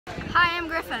Hi, I'm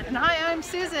Griffin. And hi, I'm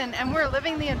Susan, and we're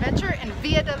living the adventure in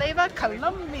Villa de Leyva,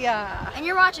 Colombia. And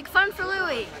you're watching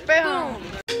FunForLouis. Boom!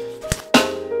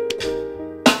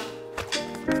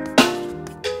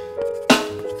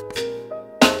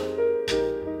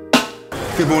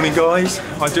 Good morning, guys.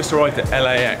 I just arrived at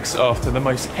LAX after the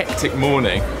most hectic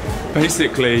morning.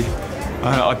 Basically,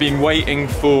 I've been waiting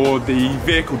for the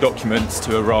vehicle documents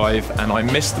to arrive and I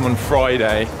missed them on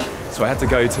Friday, so I had to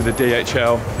go to the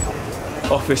DHL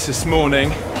office this morning.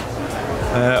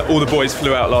 All the boys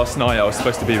flew out last night. I was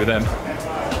supposed to be with them.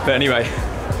 But anyway,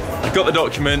 I got the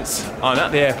documents. I'm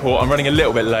at the airport. I'm running a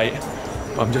little bit late.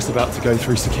 I'm just about to go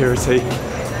through security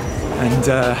and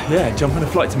yeah, jump on a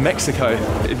flight to Mexico.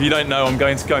 If you don't know, I'm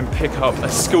going to go and pick up a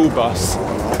school bus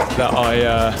that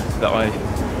I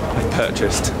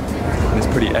purchased. And it's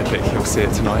pretty epic. You'll see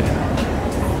it tonight.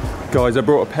 Guys, I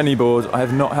brought a penny board. I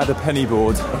have not had a penny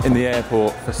board in the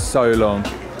airport for so long.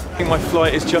 I think my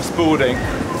flight is just boarding,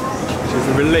 which is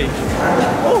a relief.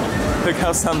 Oh, look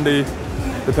how sandy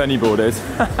the penny board is.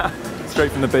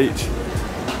 Straight from the beach.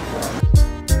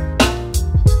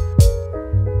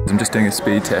 I'm just doing a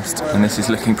speed test and this is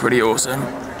looking pretty awesome.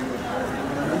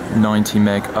 90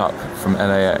 meg up from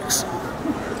LAX.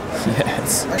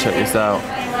 Yes, check this out.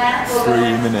 3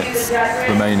 minutes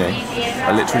remaining.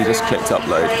 I literally just clicked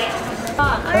upload.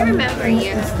 I remember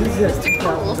you. Mr.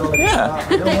 Cool. Yeah.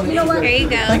 You know what? There you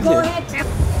go. Thank you.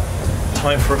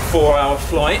 Time for a 4-hour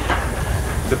flight.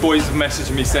 The boys have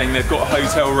messaged me saying they've got a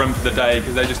hotel room for the day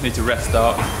because they just need to rest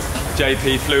up.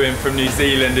 JP flew in from New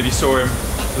Zealand, if you saw him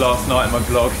last night in my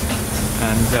vlog.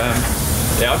 And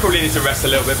yeah, I probably need to rest a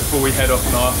little bit before we head off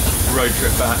on our road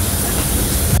trip back.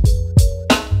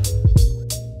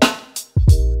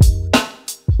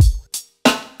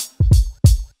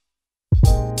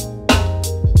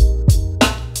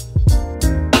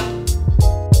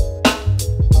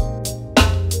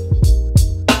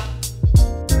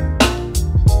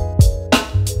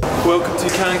 Welcome to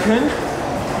Cancun.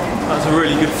 That was a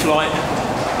really good flight.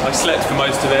 I slept for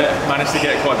most of it, managed to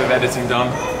get quite a bit of editing done,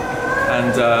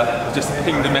 and I just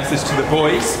pinged a message to the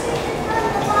boys.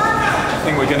 I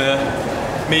think we're gonna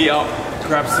meet up,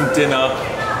 grab some dinner,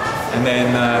 and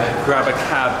then grab a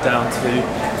cab down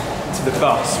to the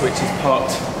bus, which is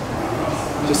parked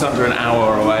just under an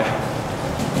hour away.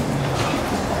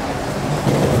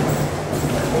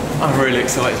 I'm really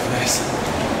excited for this.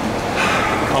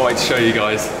 Can't wait to show you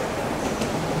guys.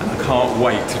 And I can't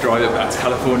wait to drive it back to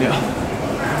California.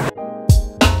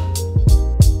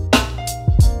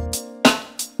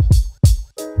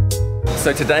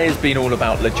 So today has been all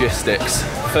about logistics.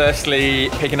 Firstly,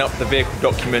 picking up the vehicle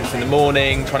documents in the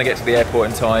morning, trying to get to the airport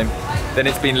in time. Then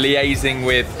it's been liaising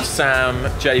with Sam,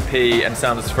 JP and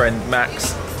Sam's friend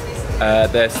Max.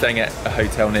 They're staying at a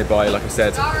hotel nearby, like I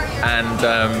said.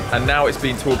 And now it's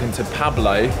been talking to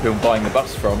Pablo, who I'm buying the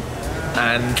bus from,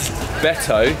 and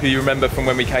Beto, who you remember from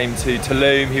when we came to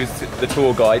Tulum. He was the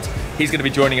tour guide. He's going to be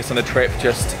joining us on a trip.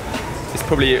 It's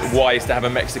probably wise to have a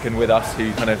Mexican with us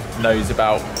who kind of knows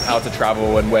about how to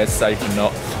travel and where's safe and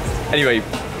not. Anyway,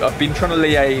 I've been trying to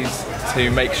liaise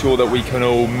to make sure that we can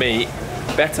all meet.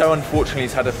 Beto unfortunately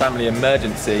has had a family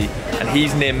emergency and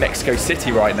he's near Mexico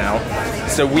City right now.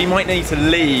 So we might need to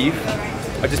leave.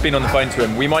 I've just been on the phone to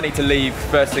him. We might need to leave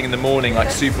first thing in the morning,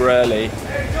 like super early,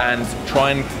 and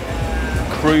try and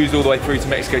cruise all the way through to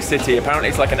Mexico City. Apparently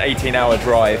it's like an 18-hour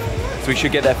drive. So we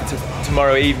should get there for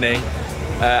tomorrow evening.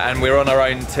 And we're on our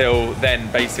own till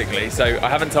then, basically. So I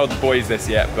haven't told the boys this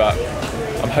yet, but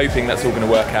I'm hoping that's all going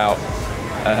to work out.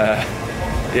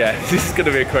 Yeah, this is going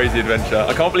to be a crazy adventure.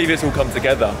 I can't believe it's all come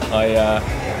together.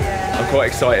 I'm quite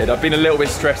excited. I've been a little bit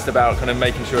stressed about kind of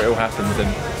making sure it all happens,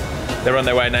 and they're on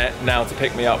their way now to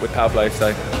pick me up with Pablo, so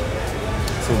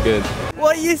it's all good.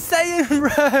 What are you saying,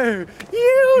 bro?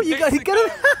 You got to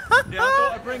Yeah, I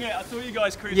thought I'd bring it. I saw you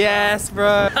guys cruise. Yes,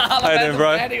 bro. How you doing,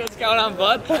 bro? What's going on,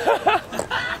 bud?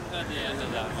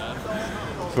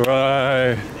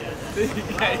 Bro.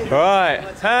 Right.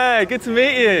 Hey, good to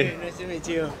meet you. Nice to meet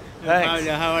you. Thanks.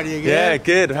 How are you? Good? Yeah,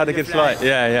 good. I've had a good flight.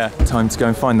 Yeah. Time to go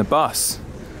and find the bus.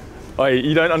 Wait,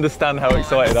 you don't understand how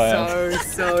excited I am.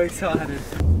 So excited.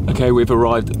 Okay, we've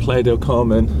arrived at Playa del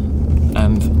Carmen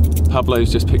and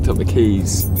Pablo's just picked up the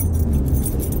keys.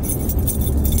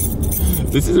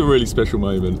 This is a really special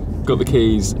moment. Got the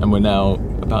keys and we're now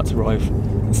about to arrive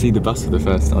and see the bus for the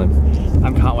first time.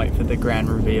 I can't wait for the grand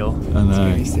reveal. I know. It's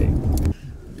gonna be sick.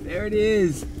 There it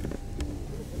is.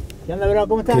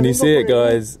 Can you see it,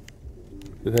 guys?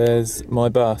 There's my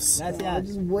bus.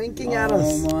 Just winking at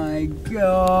us. Oh my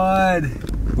god.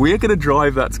 We're gonna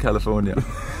drive that to California.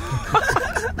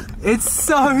 It's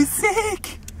so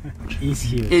sick. It's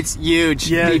huge. It's huge.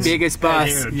 The biggest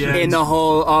bus in the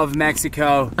whole of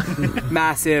Mexico.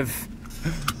 Massive.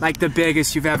 Like the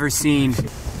biggest you've ever seen.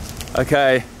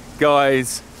 Okay,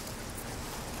 guys.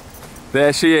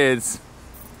 There she is.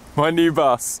 My new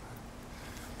bus.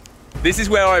 This is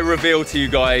where I reveal to you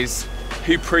guys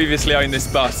who previously owned this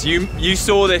bus. You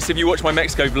saw this if you watched my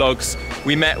Mexico vlogs.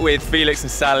 We met with Felix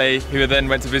and Sally, who then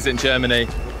went to visit in Germany.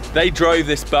 They drove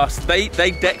this bus, they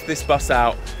decked this bus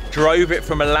out, drove it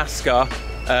from Alaska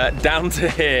down to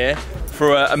here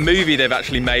for a movie they've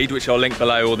actually made, which I'll link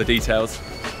below all the details.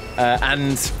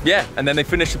 And yeah, and then they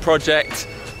finished the project,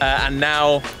 and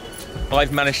now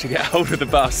I've managed to get hold of the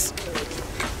bus.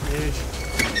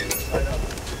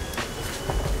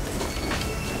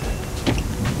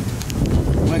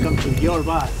 Welcome to your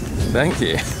bus. Thank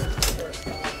you.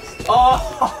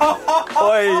 Oh!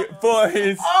 Oi,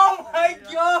 boys! Oh my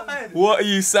god! What are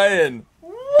you saying?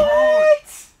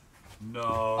 What? No.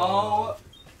 Oh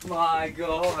my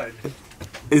god.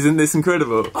 Isn't this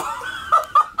incredible?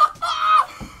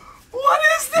 What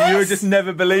is this? You would just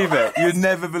never believe it. You'd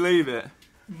never believe it.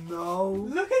 No.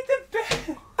 Look at the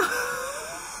bed.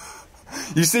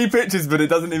 You see pictures, but it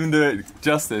doesn't even do it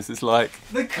justice. It's like...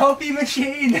 The coffee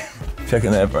machine. Check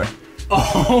it there, bro.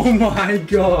 Oh my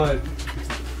god.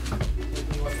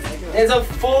 There's a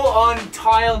full-on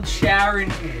tiled shower in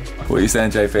here. What are you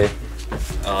saying, JP?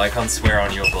 Oh, I can't swear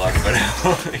on your vlog, but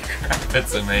holy crap,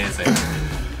 that's amazing.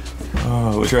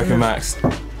 Oh, what do you reckon, Max?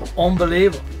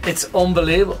 Unbelievable. It's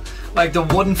unbelievable. Like the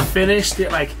wooden finish,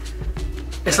 like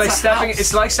it's like stepping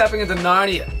into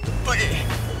Narnia.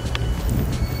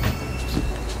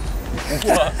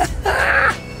 What?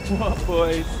 What,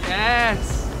 boys?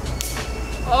 Yes.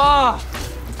 Oh.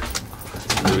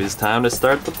 It was time to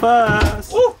start the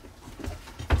bus. Woo.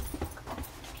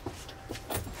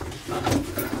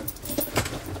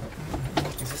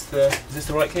 Is this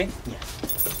the right key? Yeah.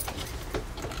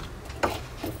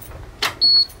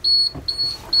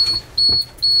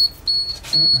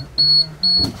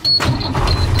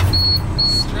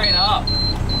 Straight up.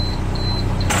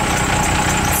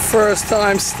 First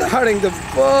time starting the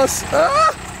bus.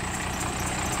 Ah!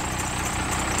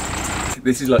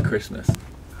 This is like Christmas.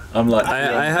 I'm like...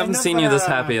 I haven't seen you this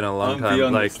happy in a long time.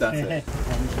 Like, ecstatic.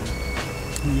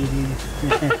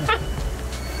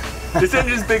 This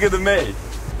engine's bigger than me.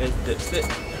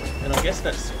 and I guess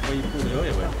that's where you pull the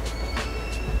oil in.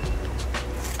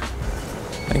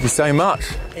 Thank you so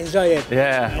much. Enjoy it.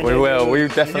 Yeah, we will. We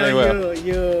definitely will.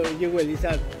 You will. It's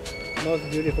the most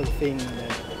beautiful thing,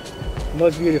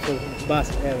 most beautiful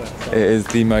bus ever. So. It is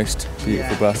the most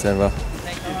beautiful bus ever.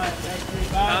 Thank you.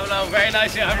 Pablo, very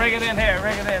nice. Bring it in here.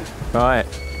 Bring it in. Right,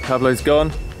 Pablo's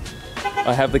gone.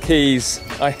 I have the keys.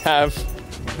 I have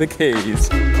the keys.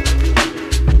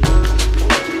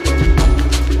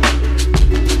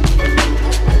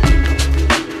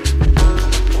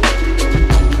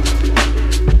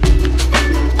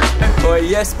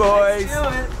 Yes, boys.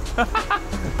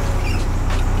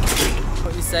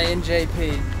 What you saying,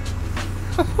 JP?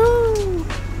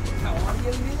 What do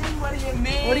you mean? What do you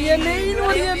mean? What do you mean?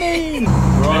 What do you mean?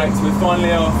 Right, we're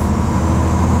finally off.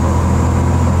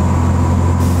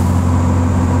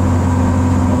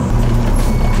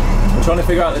 I'm trying to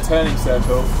figure out the turning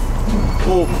circle.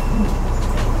 Oh,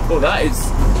 that's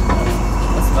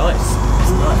nice.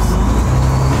 That's nice.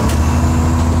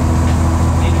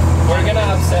 We're gonna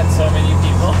upset so many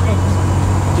people.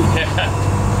 Yeah.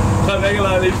 I think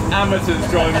like these amateurs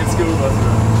driving school buses.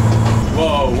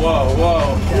 Whoa, whoa,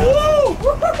 whoa. Woo!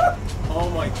 Oh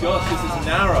my gosh, this is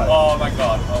narrow. Oh my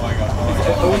god, oh my god. Oh my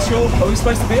god. Are we sure? Are we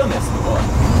supposed to be on this or what?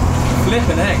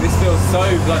 Flippin' heck, this feels so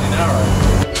bloody narrow.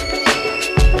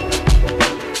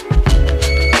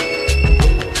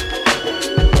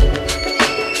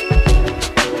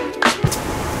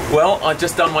 Well, I've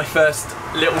just done my first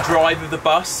little drive of the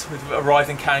bus. We've arrived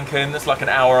in Cancun. That's like an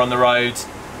hour on the road.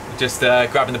 Just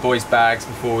grabbing the boys' bags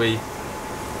before we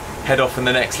head off on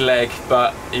the next leg.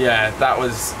 But yeah, that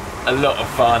was a lot of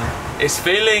fun. It's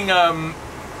feeling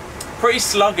pretty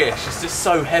sluggish. It's just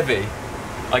so heavy.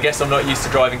 I guess I'm not used to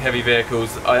driving heavy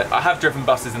vehicles. I have driven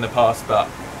buses in the past, but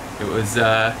it was.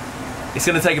 It's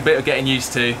going to take a bit of getting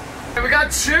used to. We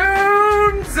got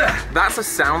tunes. That's a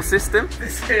sound system?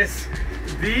 This is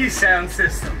the sound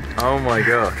system. Oh my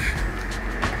gosh.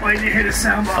 Why did you hear the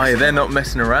sound box? Oh, they're not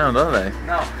messing around, are they?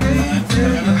 No.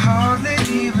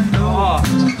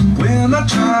 When I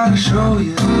try to show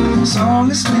you,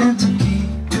 song is meant to keep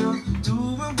you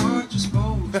doing what you're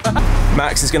supposed to.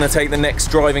 Max is going to take the next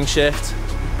driving shift.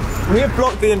 We have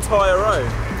blocked the entire road.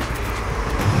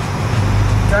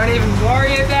 Don't even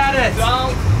worry about it.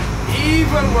 Don't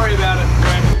even worry about it.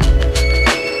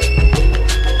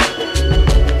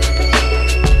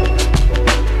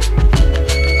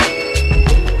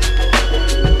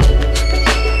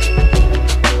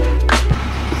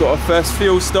 first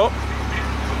fuel stop.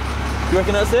 You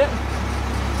reckon that's it?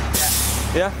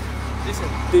 Yeah? Diesel.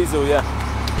 Diesel, yeah.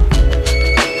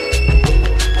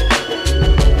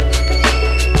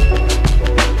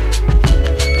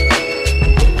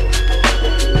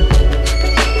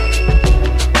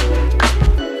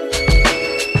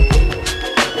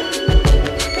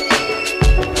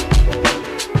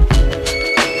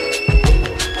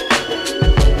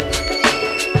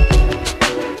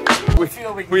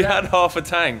 We had half a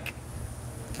tank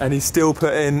and he still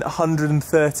put in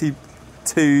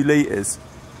 132 litres.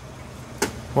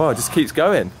 Wow, it just keeps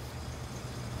going.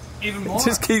 Even more? It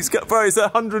just keeps going. Bro, it's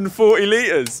 140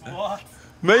 litres. What?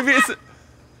 Maybe it's...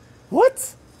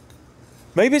 What?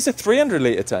 Maybe it's a 300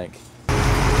 litre tank.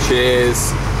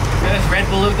 Cheers. First Red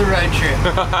Bull of the road trip.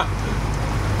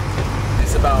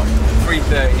 It's about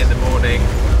 3:30 in the morning.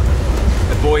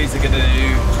 The boys are going to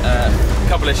do a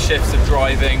couple of shifts of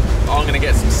driving. I'm going to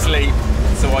get some sleep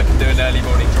so I can do an early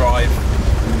morning drive.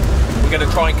 We're going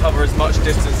to try and cover as much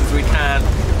distance as we can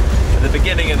at the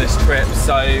beginning of this trip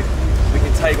so we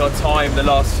can take our time the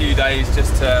last few days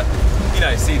just to, you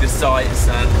know, see the sights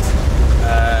and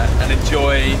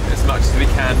enjoy as much as we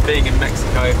can being in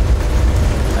Mexico.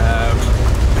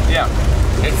 Yeah,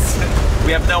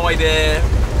 we have no idea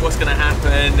what's going to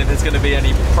happen, if there's going to be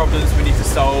any problems we need to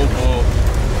solve or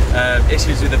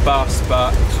issues with the bus,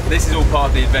 but this is all part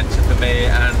of the adventure for me,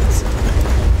 and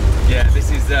yeah, this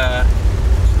is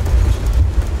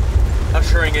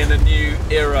ushering in a new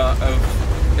era of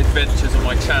adventures on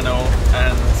my channel,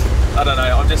 and I don't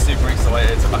know, I'm just super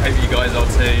excited. I hope you guys are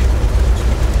too,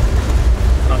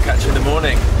 and I'll catch you in the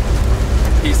morning.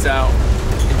 Peace out,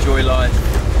 enjoy life,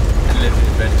 and live the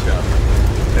adventure.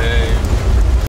 Boom.